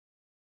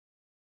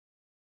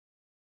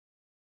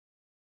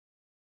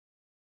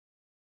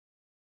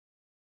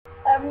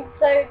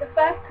So the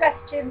first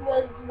question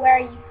was, where are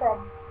you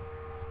from?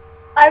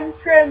 I'm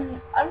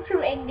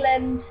from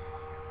England,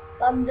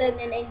 London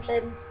in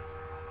England.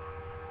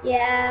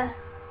 Yeah.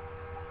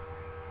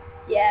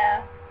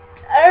 Yeah.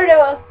 I don't know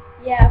what else.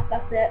 Yeah,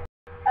 that's it.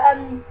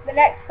 The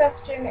next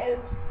question is,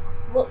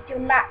 what's your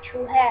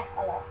natural hair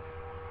colour?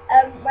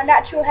 My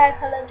natural hair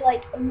colour is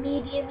like a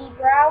medium-y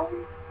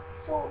brown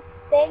sort of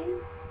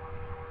thing.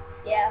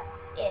 Yeah,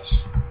 ish.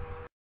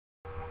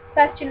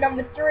 Question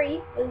number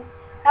 3 is,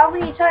 how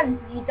many times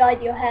have you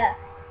dyed your hair?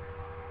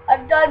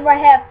 I've dyed my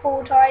hair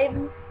 4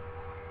 times.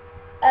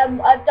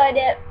 I've dyed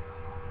it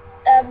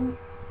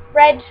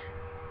red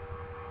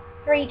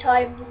 3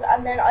 times,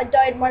 and then I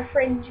dyed my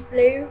fringe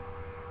blue,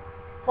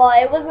 but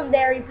it wasn't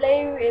very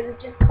blue, it was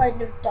just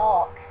kind of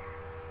dark.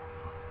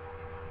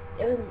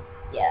 It was,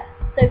 yeah,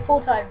 so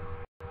 4 times.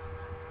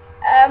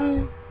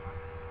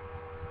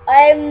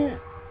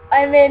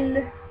 I'm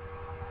in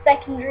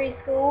secondary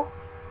school,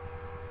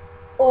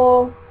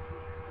 or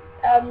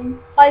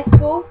high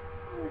school,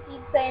 as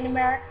you'd say in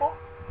America,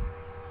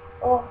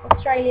 or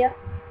Australia.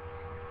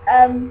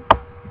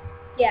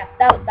 Yeah,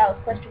 that was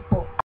question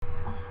 4.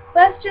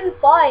 Question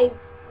 5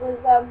 was,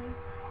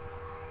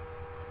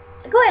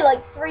 I got it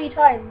like 3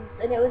 times,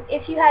 and it was,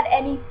 if you had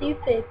any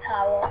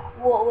superpower,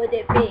 what would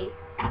it be?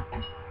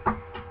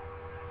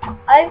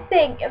 I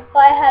think if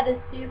I had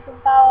a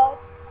superpower,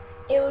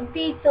 it would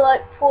be to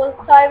like pause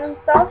time and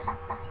stuff,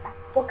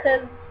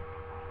 because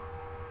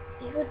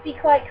it would be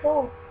quite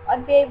cool.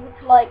 I'd be able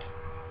to like,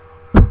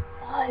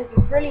 oh, it'd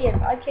be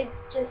brilliant. I could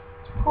just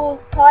pause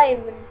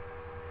time and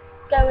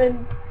go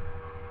and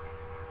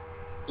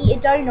eat a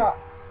donut,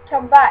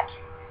 come back,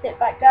 sit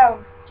back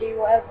down, do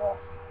whatever.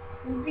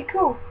 It would be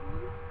cool.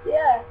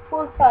 Yeah,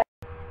 pause time.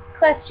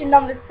 Question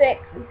number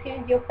 6 is,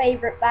 who's your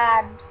favourite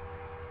band?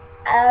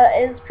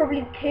 It's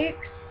probably the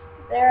Kooks.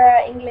 They're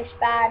an English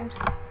band.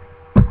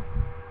 They're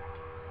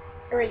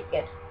really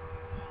good.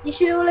 You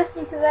should all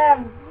listen to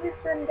them.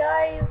 Listen,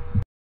 guys.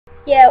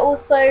 Yeah,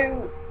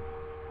 also,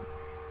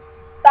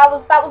 that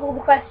was all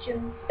the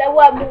questions. There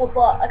were more,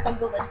 but I can't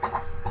bother.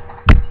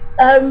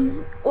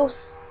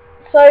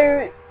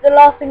 So the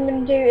last thing I'm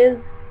going to do is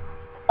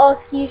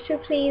ask you to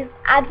please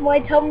add my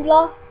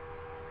Tumblr.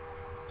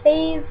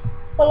 Please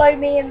follow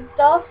me and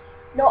stuff.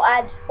 Not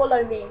add,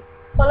 follow me.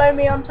 Follow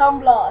me on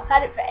Tumblr. I've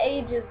had it for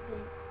ages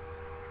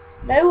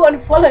and no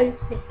one follows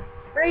me.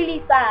 It's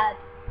really sad.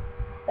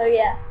 So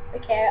yeah,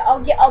 okay,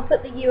 I'll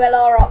put the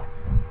URL up